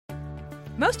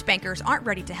Most bankers aren't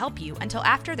ready to help you until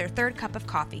after their third cup of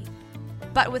coffee.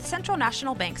 But with Central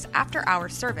National Bank's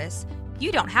after-hours service,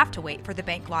 you don't have to wait for the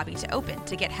bank lobby to open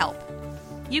to get help.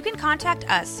 You can contact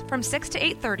us from 6 to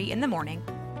 8:30 in the morning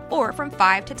or from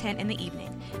 5 to 10 in the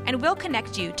evening, and we'll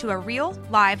connect you to a real,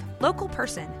 live, local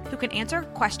person who can answer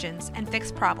questions and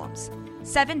fix problems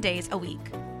 7 days a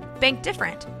week. Bank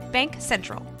different. Bank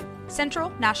Central. Central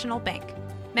National Bank.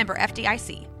 Member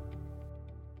FDIC.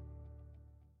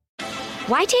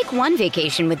 Why take one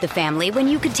vacation with the family when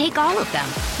you could take all of them?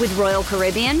 With Royal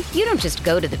Caribbean, you don't just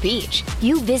go to the beach.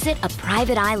 You visit a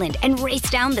private island and race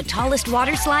down the tallest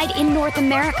water slide in North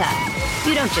America.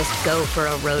 You don't just go for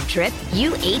a road trip.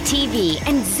 You ATV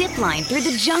and zip line through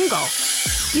the jungle.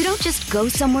 You don't just go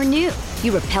somewhere new.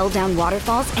 You rappel down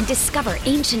waterfalls and discover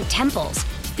ancient temples.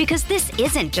 Because this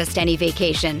isn't just any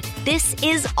vacation. This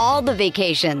is all the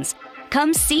vacations.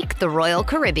 Come seek the Royal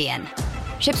Caribbean.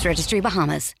 Ships Registry,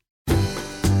 Bahamas.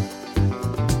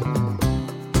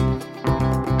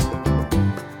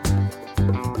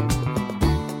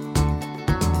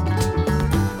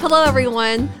 Hello,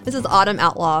 everyone. This is Autumn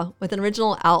Outlaw with an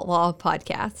Original Outlaw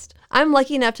podcast. I'm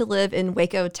lucky enough to live in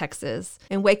Waco, Texas,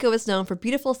 and Waco is known for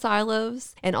beautiful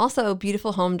silos and also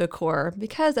beautiful home decor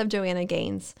because of Joanna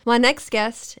Gaines. My next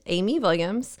guest, Amy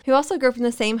Williams, who also grew up in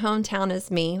the same hometown as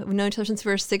me, we've known each other since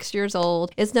we were 6 years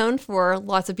old, is known for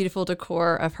lots of beautiful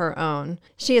decor of her own.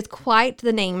 She has quite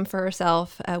the name for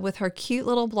herself with her cute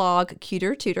little blog,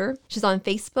 Cuter Tutor. She's on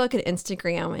Facebook and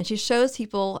Instagram, and she shows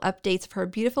people updates of her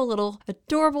beautiful little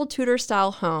adorable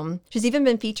Tudor-style home. She's even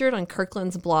been featured on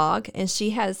Kirkland's blog, and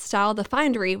she has styled The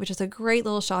Findery, which is a great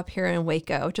little shop here in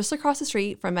Waco, just across the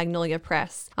street from Magnolia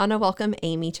Press. I want to welcome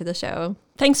Amy to the show.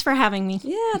 Thanks for having me.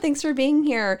 Yeah, thanks for being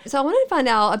here. So I wanted to find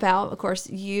out about, of course,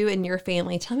 you and your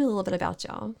family. Tell me a little bit about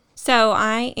y'all. So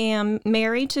I am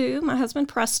married to my husband,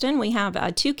 Preston. We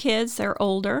have 2 kids. They're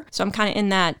older. So I'm kind of in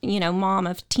that, mom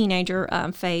of teenager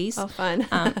phase. Oh, fun.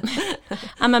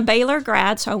 I'm a Baylor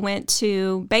grad, so I went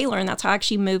to Baylor, and that's how I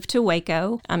actually moved to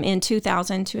Waco in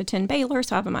 2000 to attend Baylor.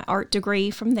 So I have my art degree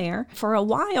from there. For a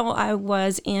while, I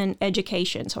was in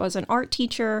education. So I was an art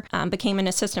teacher, became an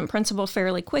assistant principal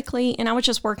fairly quickly, and I was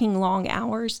just working long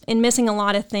hours and missing a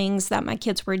lot of things that my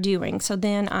kids were doing. So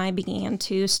then I began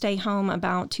to stay home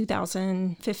about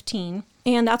 2015.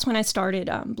 And that's when I started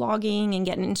blogging and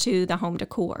getting into the home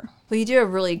decor. Well, you do a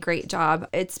really great job.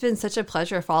 It's been such a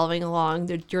pleasure following along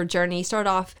your journey. You started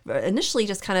off initially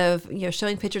just kind of,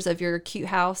 showing pictures of your cute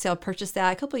house. Y'all purchased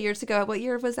that a couple of years ago. What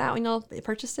year was that when y'all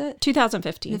purchased it?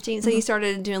 2015. So you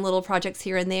started doing little projects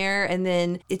here and there, and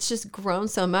then it's just grown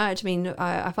so much. I mean,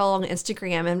 I follow along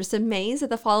Instagram, and I'm just amazed at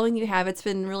the following you have. It's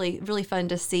been really, really fun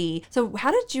to see. So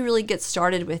how did you really get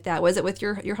started with that? Was it with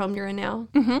your home you're in now?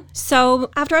 Mm-hmm.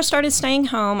 So after I started staying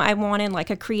home, I wanted like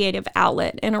a creative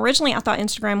outlet. And originally I thought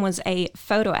Instagram was a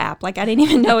photo app. Like I didn't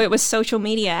even know it was social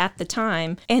media at the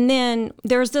time. And then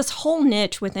there's this whole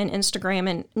niche within Instagram.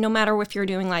 And no matter if you're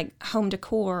doing like home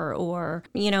decor or,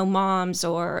 moms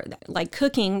or like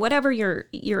cooking, whatever you're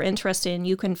interested in,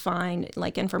 you can find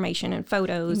like information and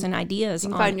photos and ideas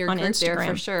on Instagram. There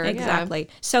for sure. Exactly.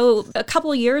 Yeah. So a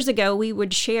couple of years ago, we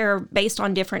would share based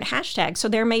on different hashtags. So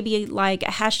there may be like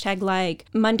a hashtag like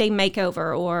Monday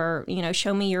Makeover or,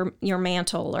 show me your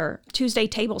mantle or Tuesday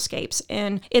Tablescapes.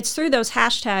 And it's through those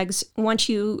hashtags, once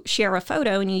you share a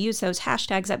photo and you use those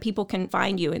hashtags, that people can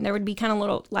find you. And there would be kind of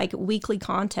little like weekly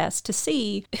contests to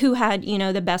see who had,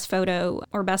 the best photo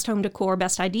or best home decor,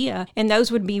 best idea. And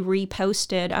those would be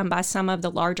reposted by some of the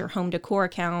larger home decor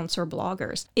accounts or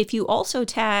bloggers. If you also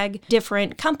tag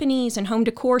different companies and home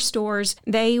decor stores,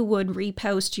 they would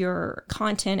repost your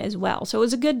content as well. So it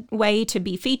was a good way to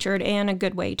be featured and a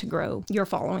good way to grow your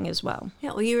following as well.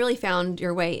 Yeah, well, you really found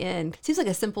your way in. Seems like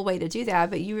a simple way to do that,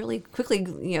 but you really quickly,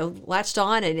 latched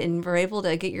on and were able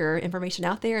to get your information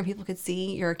out there, and people could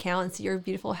see your account and see your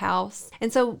beautiful house.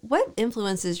 And so what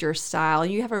influences your style?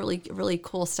 You have a really, really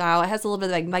cool style. It has a little bit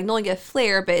of like Magnolia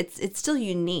flair, but it's still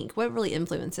unique. What really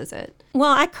influences it?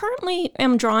 Well, I currently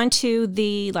am drawn to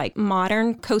the like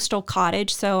modern coastal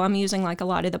cottage. So I'm using like a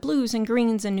lot of the blues and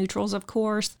greens and neutrals, of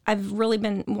course. I've really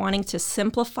been wanting to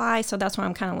simplify. So that's why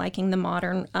I'm kind of liking the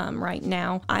modern right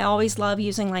now. I always love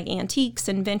using like antiques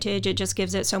and vintage. It just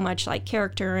gives it so much like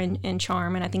character and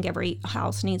charm. And I think every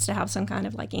house needs to have some kind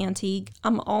of like antique.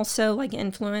 I'm also like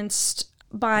influenced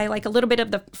by like a little bit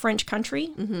of the French country.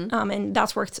 Mm-hmm. And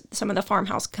that's where some of the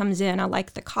farmhouse comes in. I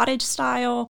like the cottage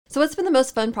style. So what's been the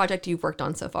most fun project you've worked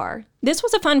on so far? This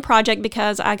was a fun project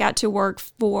because I got to work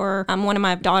for one of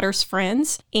my daughter's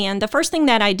friends. And the first thing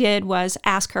that I did was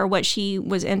ask her what she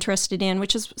was interested in,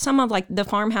 which is some of like the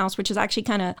farmhouse, which is actually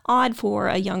kind of odd for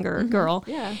a younger girl.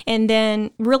 Yeah. And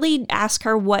then really ask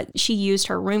her what she used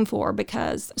her room for,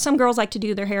 because some girls like to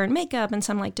do their hair and makeup and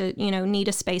some like to, need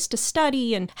a space to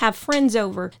study and have friends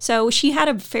over. So she had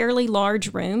a fairly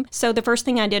large room. So the first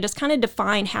thing I did is kind of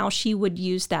define how she would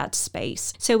use that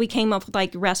space. So we came up with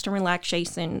like rest and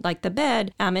relaxation, like the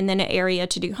bed, and then an area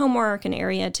to do homework, an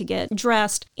area to get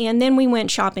dressed. And then we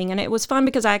went shopping, and it was fun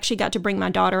because I actually got to bring my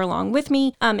daughter along with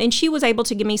me. And she was able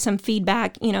to give me some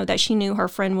feedback, that she knew her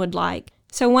friend would like.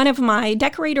 So one of my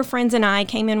decorator friends and I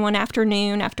came in one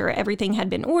afternoon after everything had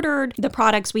been ordered. The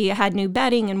products, we had new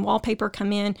bedding and wallpaper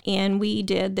come in, and we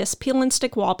did this peel and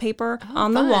stick wallpaper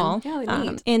on the wall. Yeah,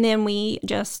 neat. And then we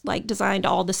just like designed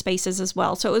all the spaces as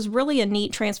well. So it was really a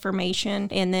neat transformation.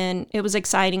 And then it was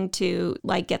exciting to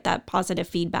like get that positive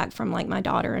feedback from like my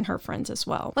daughter and her friends as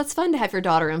well. Well, it's fun to have your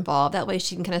daughter involved. That way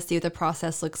she can kind of see what the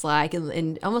process looks like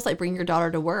and almost like bring your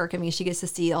daughter to work. I mean, she gets to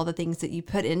see all the things that you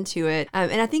put into it.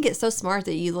 And I think it's so smart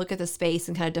that you look at the space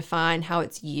and kind of define how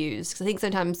it's used. Because I think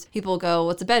sometimes people go, well,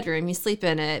 it's a bedroom, you sleep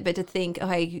in it. But to think, oh,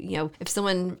 hey, if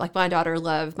someone like my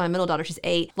middle daughter, she's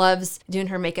 8, loves doing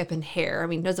her makeup and hair. I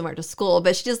mean, doesn't wear it to school,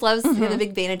 but she just loves the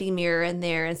big vanity mirror in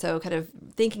there. And so kind of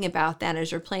thinking about that as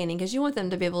you're planning, because you want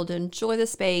them to be able to enjoy the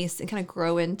space and kind of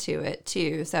grow into it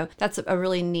too. So that's a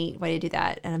really neat way to do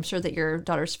that. And I'm sure that your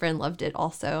daughter's friend loved it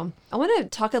also. I want to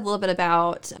talk a little bit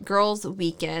about girls'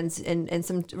 weekends and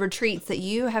some retreats that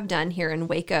you have done here in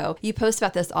Waco. You post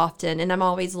about this often, and I'm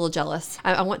always a little jealous.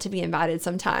 I want to be invited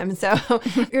sometime. So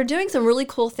you're doing some really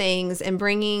cool things and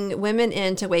bringing women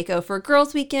into Waco for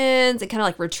girls' weekends and kind of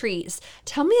like retreats.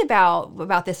 Tell me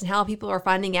about this and how people are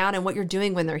finding out and what you're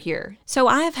doing when they're here. So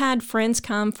I have had friends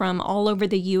come from all over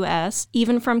the U.S.,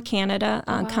 even from Canada,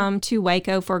 come to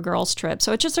Waco for a girls' trip.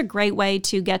 So it's just a great way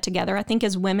to get together. I think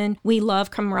as women, we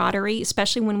love camaraderie,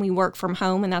 especially when we work from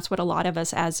home, and that's what a lot of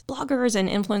us as bloggers and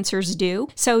influencers do.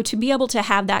 So to be able to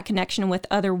have that connection with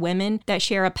other women that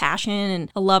share a passion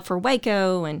and a love for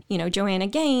Waco and, Joanna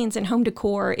Gaines and home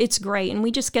decor, it's great. And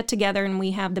we just get together and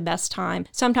we have the best time.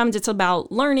 Sometimes it's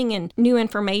about learning and new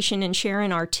information and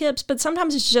sharing our tips, but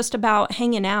sometimes it's just about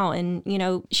hanging out and,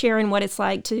 sharing what it's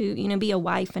like to, be a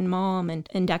wife and mom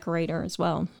and decorator as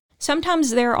well. Sometimes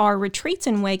there are retreats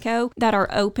in Waco that are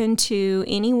open to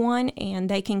anyone and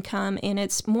they can come, and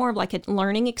it's more of like a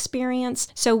learning experience.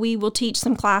 So we will teach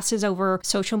some classes over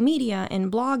social media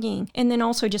and blogging, and then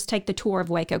also just take the tour of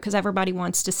Waco because everybody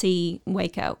wants to see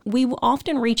Waco. We will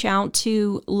often reach out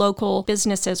to local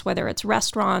businesses, whether it's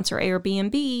restaurants or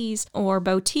Airbnbs or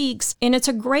boutiques. And it's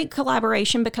a great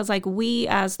collaboration because like we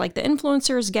as like the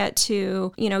influencers get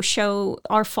to, show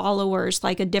our followers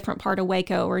like a different part of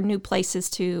Waco or new places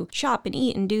to shop and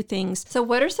eat and do things. So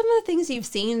what are some of the things you've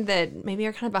seen that maybe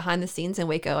are kind of behind the scenes in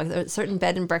Waco? Like a certain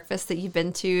bed and breakfast that you've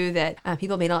been to that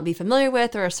people may not be familiar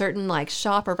with, or a certain like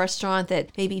shop or restaurant that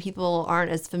maybe people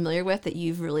aren't as familiar with that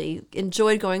you've really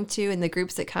enjoyed going to and the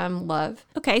groups that come love?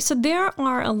 Okay, so there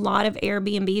are a lot of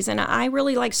Airbnbs, and I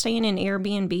really like staying in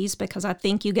Airbnbs because I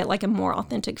think you get like a more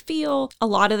authentic feel. A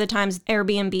lot of the times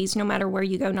Airbnbs, no matter where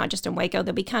you go, not just in Waco,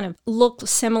 they'll be kind of look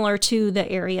similar to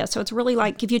the area. So it's really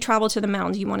like if you travel to the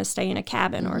mountains, you want to stay in a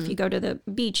cabin, or if you go to the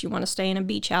beach, you want to stay in a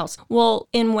beach house. Well,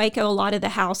 in Waco, a lot of the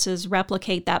houses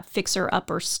replicate that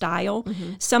fixer-upper style.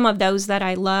 Some of those that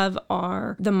I love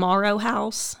are the Morrow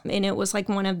House, and it was like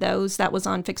one of those that was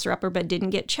on fixer-upper but didn't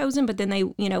get chosen, but then they,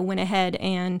 went ahead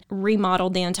and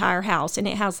remodeled the entire house, and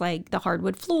it has like the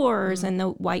hardwood floors and the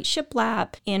white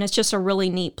shiplap, and it's just a really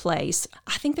neat place.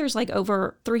 I think there's like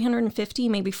over 350,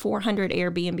 maybe 400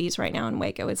 Airbnbs right now in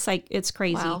Waco. It's like, it's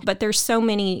crazy. Wow. But there's so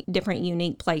many different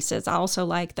unique places. I also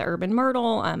like the Urban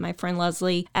Myrtle. My friend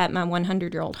Leslie at my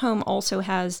 100-year-old home also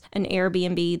has an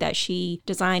Airbnb that she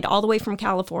designed all the way from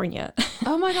California.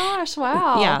 Oh my gosh,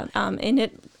 wow. Yeah, and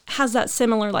it has that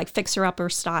similar like fixer-upper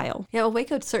style. Yeah, well,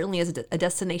 Waco certainly is a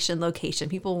destination location.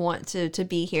 People want to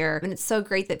be here, and it's so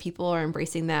great that people are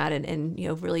embracing that and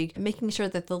really making sure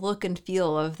that the look and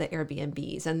feel of the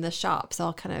Airbnbs and the shops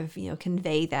all kind of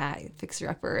convey that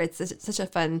fixer-upper. It's such a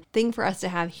fun thing for us to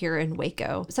have here in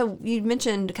Waco. So you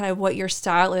mentioned kind of what your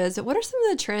style is. What are some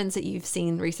of the trends that you've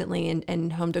seen recently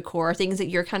in home decor, things that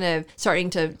you're kind of starting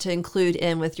to include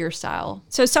in with your style?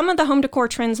 So some of the home decor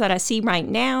trends that I see right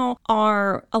now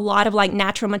are a lot of like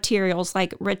natural materials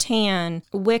like rattan,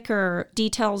 wicker,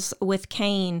 details with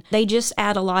cane. They just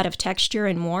add a lot of texture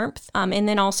and warmth, and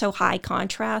then also high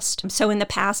contrast. So in the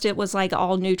past, it was like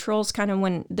all neutrals, kind of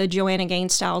when the Joanna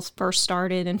Gaines styles first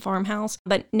started in Farmhouse,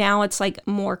 but now it's like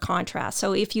more contrast.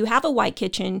 So if you have a white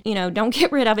kitchen, don't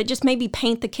get rid of it. Just maybe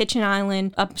paint the kitchen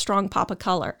island a strong pop of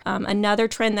color. Another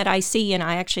trend that I see and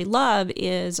I actually love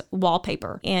is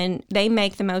wallpaper. And they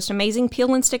make the most amazing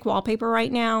peel and stick wallpaper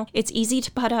right now. It's easy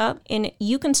to put up, and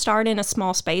you can start in a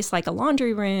small space like a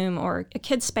laundry room or a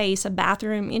kid's space, a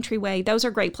bathroom, entryway. Those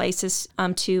are great places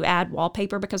to add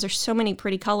wallpaper because there's so many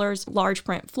pretty colors. Large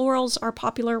print florals are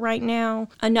popular right now.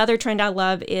 Another trend I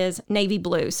love is navy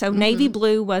blue. So navy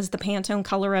blue was the Pantone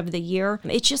color of the year.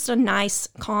 It's just a nice,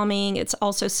 calming. It's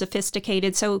also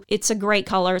sophisticated. So it's a great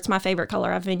color. It's my favorite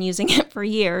color. I've been using it for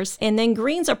years. And then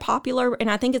greens are popular, and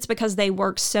I think it's because they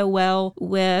work so well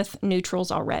with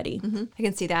neutrals already. I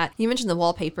can see that. You mentioned the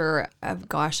wallpaper.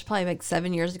 Probably like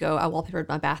 7 years ago, I wallpapered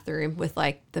my bathroom with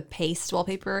like the paste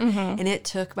wallpaper, and it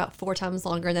took about 4 times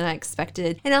longer than I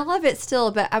expected. And I love it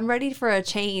still, but I'm ready for a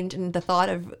change, and the thought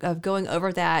of going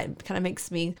over that kind of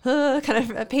makes me kind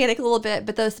of panic a little bit.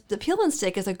 But the peel and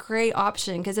stick is a great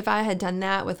option because if I had done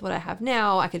that with what I have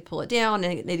now, I could pull it down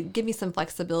and it'd give me some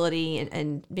flexibility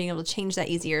and being able to change that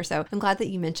easier. So I'm glad that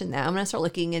you mentioned that. I'm going to start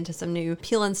looking into some new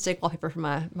peel and stick wallpaper for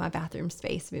my bathroom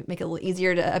space, make it a little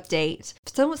easier to update.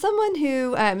 So someone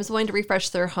who is wanting to refresh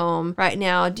their home right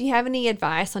now, do you have any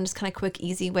advice on just kind of quick,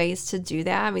 easy ways to do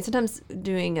that? I mean, sometimes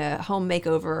doing a home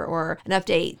makeover or an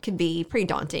update can be pretty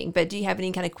daunting, but do you have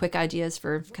any kind of quick ideas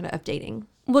for kind of updating?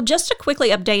 Well, just to quickly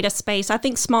update a space, I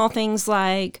think small things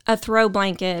like a throw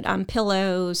blanket,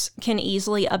 pillows can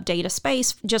easily update a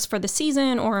space just for the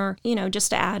season or, just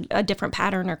to add a different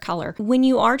pattern or color. When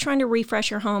you are trying to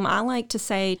refresh your home, I like to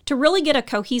say to really get a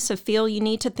cohesive feel, you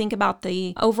need to think about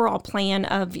the overall plan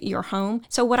of your home.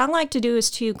 So what I like to do is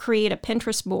to create a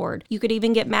Pinterest board. You could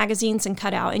even get magazines and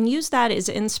cut out and use that as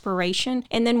inspiration.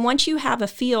 And then once you have a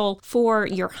feel for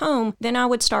your home, then I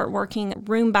would start working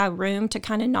room by room to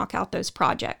kind of knock out those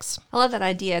projects. I love that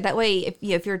idea. That way,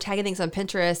 if you're tagging things on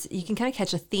Pinterest, you can kind of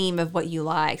catch a theme of what you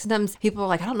like. Sometimes people are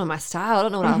like, I don't know my style. I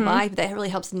don't know what I like. But that really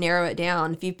helps narrow it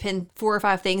down. If you pin 4 or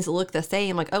 5 things that look the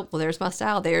same, like, oh, well, there's my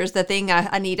style. There's the thing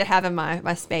I need to have in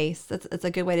my space. That's a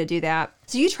good way to do that.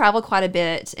 So you travel quite a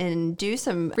bit and do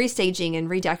some restaging and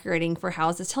redecorating for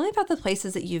houses. Tell me about the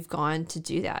places that you've gone to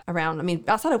do that around. I mean,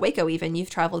 outside of Waco even, you've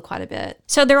traveled quite a bit.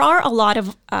 So there are a lot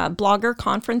of blogger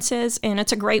conferences, and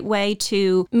it's a great way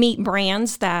to meet brands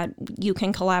that you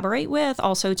can collaborate with,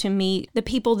 also to meet the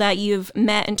people that you've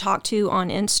met and talked to on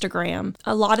Instagram.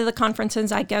 A lot of the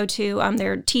conferences I go to,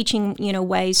 they're teaching,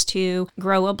 ways to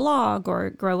grow a blog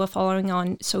or grow a following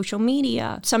on social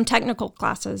media, some technical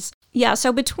classes. Yeah,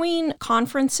 so between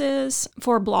conferences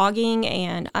for blogging,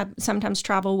 and I sometimes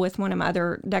travel with one of my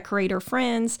other decorator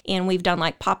friends, and we've done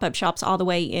like pop-up shops all the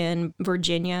way in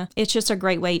Virginia. It's just a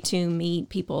great way to meet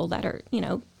people that are,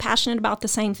 passionate about the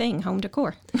same thing, home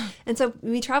decor. And so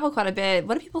we travel quite a bit.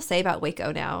 What do people say about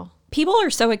Waco now? People are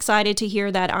so excited to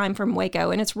hear that I'm from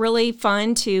Waco, and it's really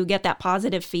fun to get that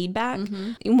positive feedback.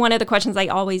 One of the questions they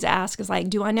always ask is like,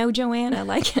 do I know Joanna?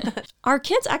 Like, our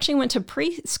kids actually went to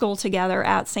preschool together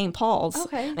at St. Paul's,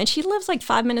 and she lives like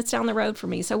 5 minutes down the road from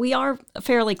me. So we are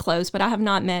fairly close, but I have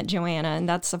not met Joanna, and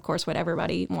that's, of course, what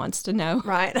everybody wants to know.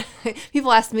 Right.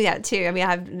 People ask me that too. I mean,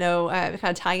 I have no kind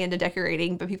of tie into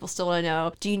decorating, but people still want to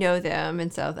know, do you know them?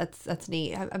 And so that's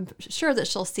neat. I'm sure that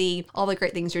she'll see all the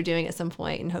great things you're doing at some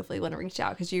point, and hopefully want to reach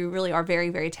out because you really are very,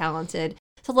 very talented.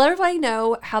 So let everybody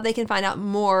know how they can find out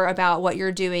more about what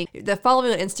you're doing. The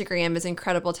following on Instagram is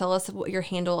incredible. Tell us what your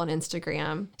handle on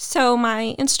Instagram. So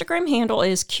my Instagram handle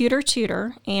is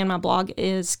cutertutor, and my blog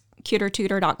is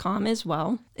cutertutor.com as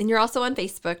well. And you're also on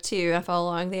Facebook too. I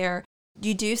follow along there.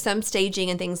 You do some staging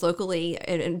and things locally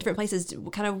in different places.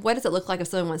 Kind of what does it look like if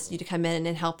someone wants you to come in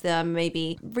and help them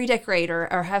maybe redecorate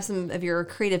or have some of your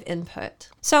creative input?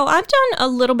 So I've done a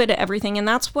little bit of everything, and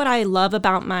that's what I love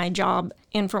about my job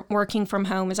and from working from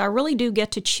home is I really do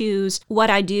get to choose what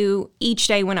I do each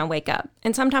day when I wake up.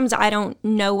 And sometimes I don't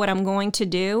know what I'm going to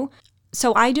do.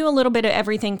 So I do a little bit of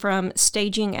everything from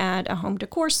staging at a home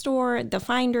decor store, the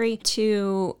Findery,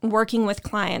 to working with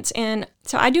clients. And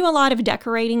So I do a lot of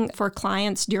decorating for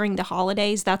clients during the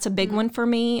holidays. That's a big one for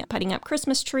me. Putting up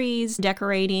Christmas trees,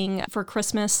 decorating for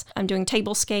Christmas. I'm doing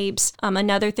tablescapes.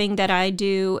 Another thing that I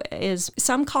do is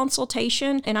some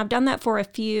consultation, and I've done that for a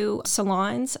few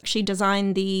salons. She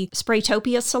designed the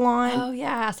Spraytopia salon. Oh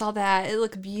yeah, I saw that. It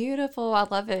looked beautiful. I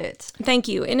love it. Thank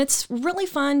you. And it's really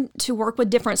fun to work with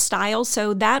different styles.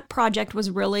 So that project was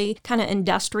really kind of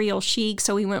industrial chic.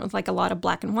 So we went with like a lot of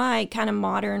black and white, kind of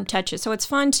modern touches. So it's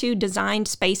fun to design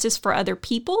spaces for other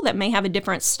people that may have a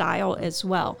different style as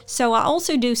well. So I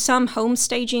also do some home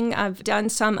staging. I've done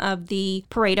some of the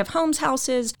Parade of Homes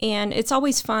houses, and it's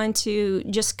always fun to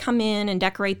just come in and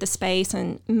decorate the space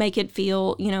and make it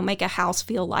feel, make a house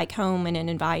feel like home and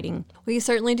inviting. Well, you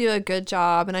certainly do a good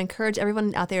job, and I encourage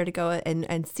everyone out there to go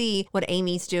and see what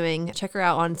Amy's doing. Check her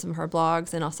out on some of her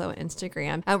blogs and also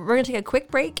Instagram. We're going to take a quick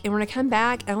break, and we're going to come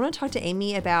back. I want to talk to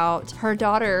Amy about her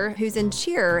daughter who's in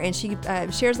cheer, and she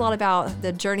shares a lot about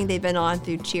the journey they've been on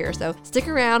through cheer. So stick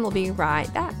around. We'll be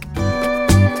right back.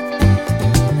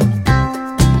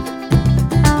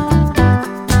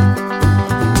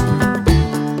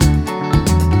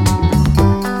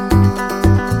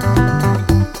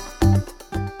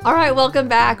 All right, welcome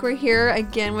back. We're here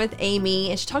again with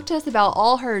Amy, and she talked to us about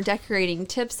all her decorating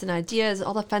tips and ideas,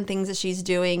 all the fun things that she's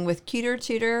doing with Cuter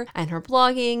Tutor and her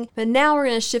blogging. But now we're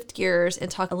going to shift gears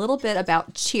and talk a little bit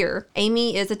about cheer.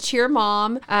 Amy is a cheer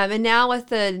mom, and now with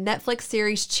the Netflix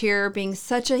series Cheer being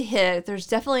such a hit, there's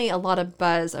definitely a lot of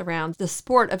buzz around the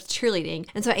sport of cheerleading.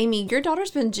 And so, Amy, your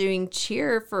daughter's been doing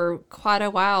cheer for quite a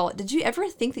while. Did you ever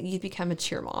think that you'd become a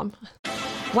cheer mom?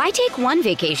 Why take one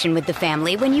vacation with the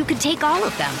family when you could take all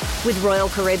of them? With Royal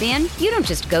Caribbean, you don't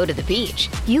just go to the beach.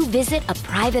 You visit a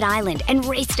private island and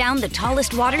race down the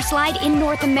tallest water slide in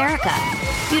North America.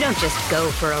 You don't just go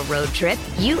for a road trip.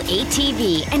 You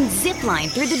ATV and zip line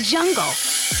through the jungle.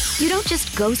 You don't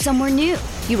just go somewhere new.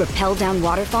 You rappel down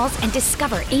waterfalls and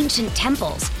discover ancient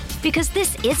temples. Because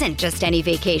this isn't just any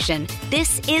vacation.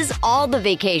 This is all the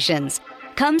vacations.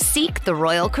 Come seek the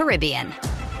Royal Caribbean.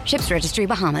 Ships Registry,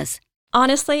 Bahamas.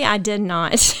 Honestly, I did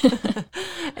not.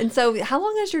 And so how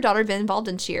long has your daughter been involved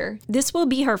in cheer? This will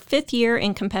be her 5th year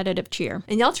in competitive cheer.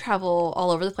 And y'all travel all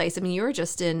over the place. I mean, you were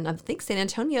just in, I think, San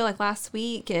Antonio like last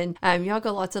week, and y'all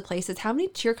go lots of places. How many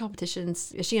cheer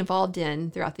competitions is she involved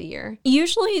in throughout the year?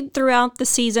 Usually throughout the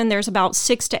season, there's about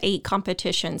 6 to 8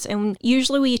 competitions. And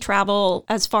usually we travel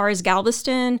as far as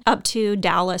Galveston up to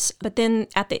Dallas. But then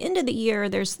at the end of the year,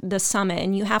 there's the summit,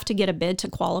 and you have to get a bid to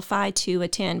qualify to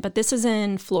attend. But this is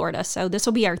in Florida. So this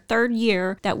will be our 3rd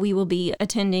year that we will be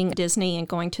attending Disney and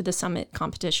going to the summit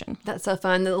competition. That's so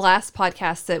fun. The last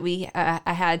podcast that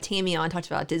I had Tammy on talked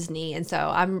about Disney, and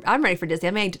so I'm ready for Disney.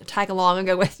 I may tag along and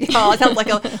go with y'all. It sounds like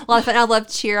a lot of fun. I love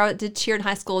cheer. I did cheer in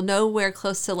high school, nowhere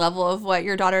close to the level of what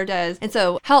your daughter does. And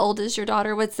so, how old is your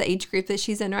daughter? What's the age group that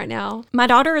she's in right now? My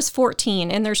daughter is 14,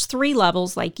 and there's 3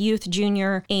 levels, like youth,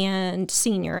 junior, and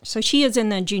senior. So she is in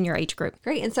the junior age group.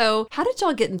 Great. And so, how did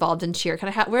y'all get involved in cheer?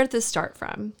 Where did this start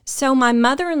from? So my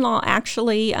mother-in-law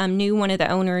actually knew one of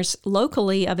the owners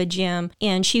locally of a gym,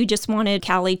 and she just wanted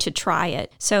Callie to try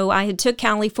it. So I had took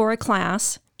Callie for a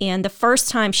class. And the first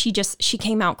time she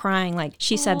came out crying. Like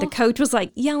she said, the coach was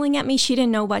like yelling at me. She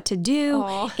didn't know what to do.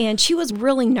 Aww. And she was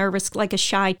really nervous, like a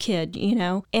shy kid,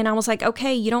 And I was like,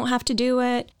 okay, you don't have to do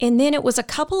it. And then it was a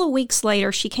couple of weeks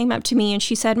later, she came up to me and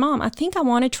she said, Mom, I think I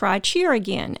want to try cheer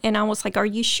again. And I was like, are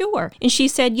you sure? And she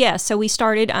said, yes. So we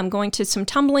started going to some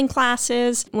tumbling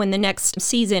classes. When the next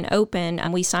season opened,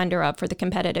 we signed her up for the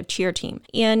competitive cheer team.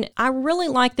 And I really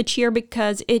like the cheer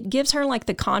because it gives her like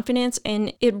the confidence,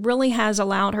 and it really has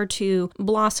allowed her to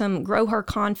blossom, grow her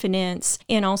confidence,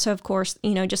 and also, of course,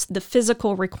 just the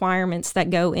physical requirements that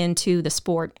go into the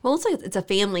sport. Well, it's like it's a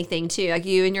family thing too. Like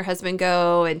you and your husband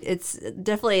go, and it's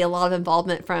definitely a lot of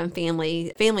involvement from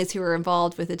families who are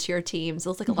involved with the cheer teams. It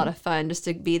looks like a lot of fun just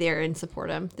to be there and support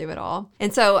them through it all.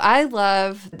 And so I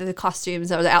love the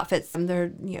costumes or the outfits.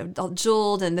 They're all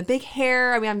jeweled and the big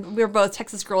hair. I mean, we're both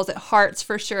Texas girls at hearts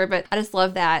for sure, but I just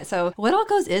love that. So what all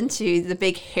goes into the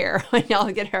big hair when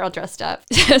y'all get her all dressed up?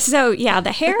 So yeah,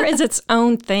 the hair is its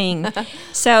own thing.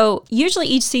 So usually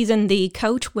each season, the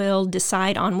coach will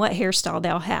decide on what hairstyle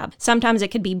they'll have. Sometimes it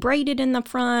could be braided in the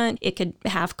front. It could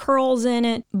have curls in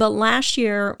it. But last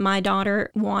year, my daughter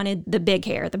wanted the big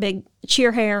hair, the big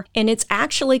cheer hair, and it's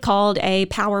actually called a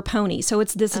power pony. So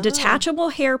it's this detachable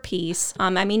hair piece.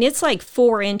 It's like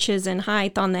 4 inches in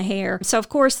height on the hair. So of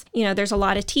course, there's a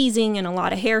lot of teasing and a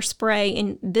lot of hairspray,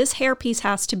 and this hair piece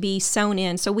has to be sewn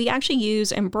in. So we actually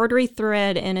use embroidery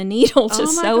thread and a needle to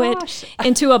sew it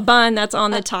into a bun that's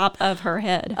on the top of her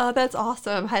head. Oh, that's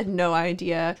awesome. I had no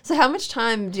idea. So how much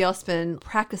time do y'all spend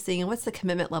practicing, and what's the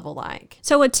commitment level like?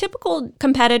 So a typical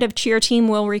competitive cheer team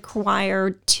will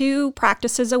require 2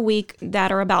 practices a week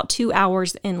that are about 2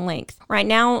 hours in length. Right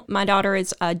now, my daughter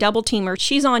is a double teamer.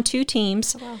 She's on 2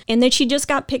 teams, and then she just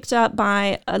got picked up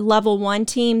by a level 1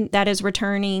 team that is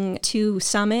returning to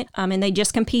Summit, and they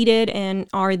just competed and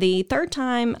are the 3rd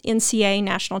time NCAA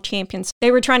national champions.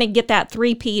 They were trying to get that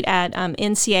 3-peat at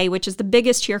NCAA, which is the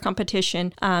biggest cheer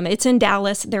competition. It's in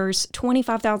Dallas. There's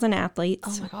 25,000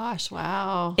 athletes. Oh my gosh,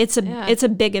 wow. It's a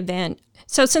big event.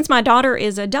 So since my daughter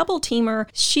is a double teamer,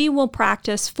 she will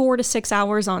practice 4 to 6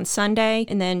 hours on Sunday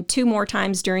and then 2 more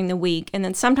times during the week. And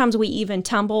then sometimes we even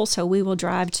tumble, so we will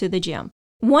drive to the gym.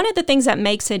 One of the things that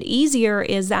makes it easier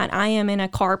is that I am in a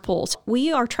carpool.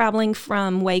 We are traveling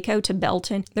from Waco to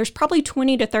Belton. There's probably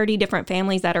 20 to 30 different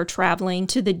families that are traveling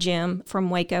to the gym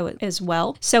from Waco as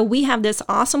well. So we have this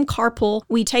awesome carpool.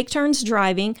 We take turns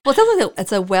driving. Well, it sounds like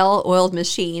it's a well-oiled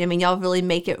machine. I mean, y'all really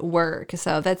make it work.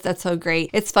 So that's so great.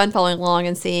 It's fun following along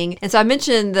and seeing. And so I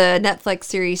mentioned the Netflix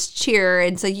series Cheer,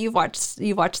 and so you watched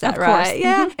that, right?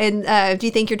 Yeah. Mm-hmm. And do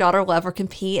you think your daughter will ever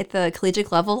compete at the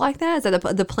collegiate level like that? Is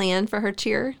that the plan for her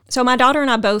cheer? So my daughter and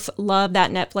I both love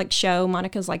that Netflix show.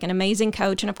 Monica's like an amazing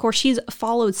coach. And of course, she's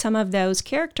followed some of those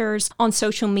characters on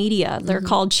social media. They're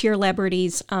called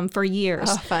cheerlebrities for years.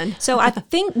 Oh, fun. So I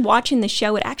think watching the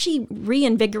show, it actually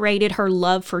reinvigorated her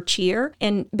love for cheer.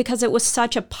 And because it was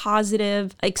such a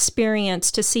positive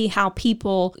experience to see how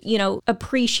people,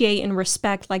 appreciate and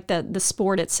respect like the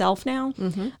sport itself now.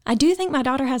 Mm-hmm. I do think my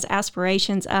daughter has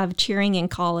aspirations of cheering in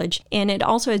college. And it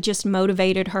also has just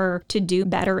motivated her to do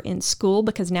better in school,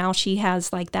 because now she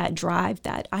has like that drive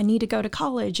that I need to go to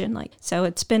college, and so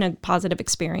it's been a positive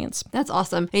experience. That's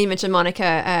awesome. And you mentioned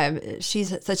Monica.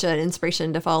 She's such an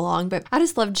inspiration to follow along, but I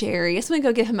just love Jerry. I just want to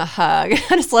go give him a hug.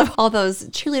 I just love all those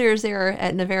cheerleaders there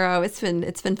at Navarro. It's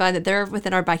been fun that they're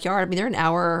within our backyard. I mean, they're an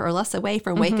hour or less away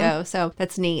from Waco. So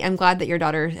that's neat. I'm glad that your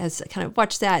daughter has kind of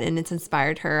watched that and it's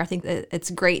inspired her. I think that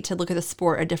it's great to look at the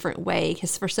sport a different way,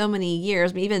 because for so many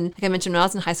years, even like I mentioned, when I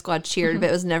was in high school, I cheered, but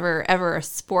it was never ever a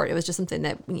sport. It was just something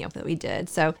that we did.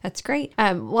 So that's great.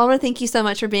 Well, I want to thank you so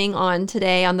much for being on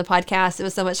today on the podcast. It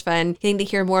was so much fun getting to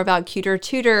hear more about Cuter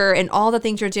Tutor and all the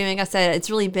things you're doing. I said it's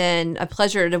really been a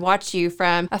pleasure to watch you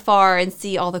from afar and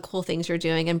see all the cool things you're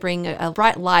doing and bring a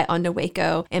bright light onto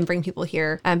Waco and bring people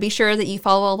here. Be sure that you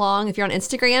follow along. If you're on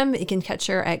Instagram, you can catch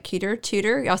her at Cuter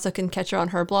Tutor. You also can catch her on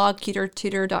her blog,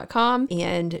 cutertutor.com,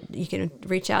 and you can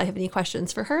reach out if you have any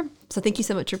questions for her. So thank you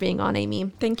so much for being on,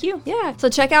 Amy. Thank you. Yeah. So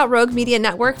check out Rogue Media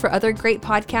Network for other great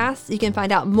podcasts. You can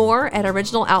find out more at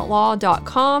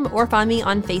originaloutlaw.com or find me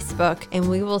on Facebook. And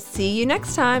we will see you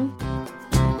next time.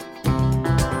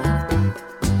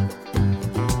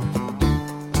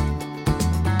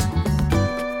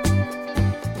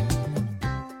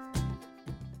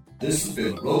 This has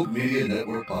been Rogue Media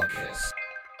Network Podcast.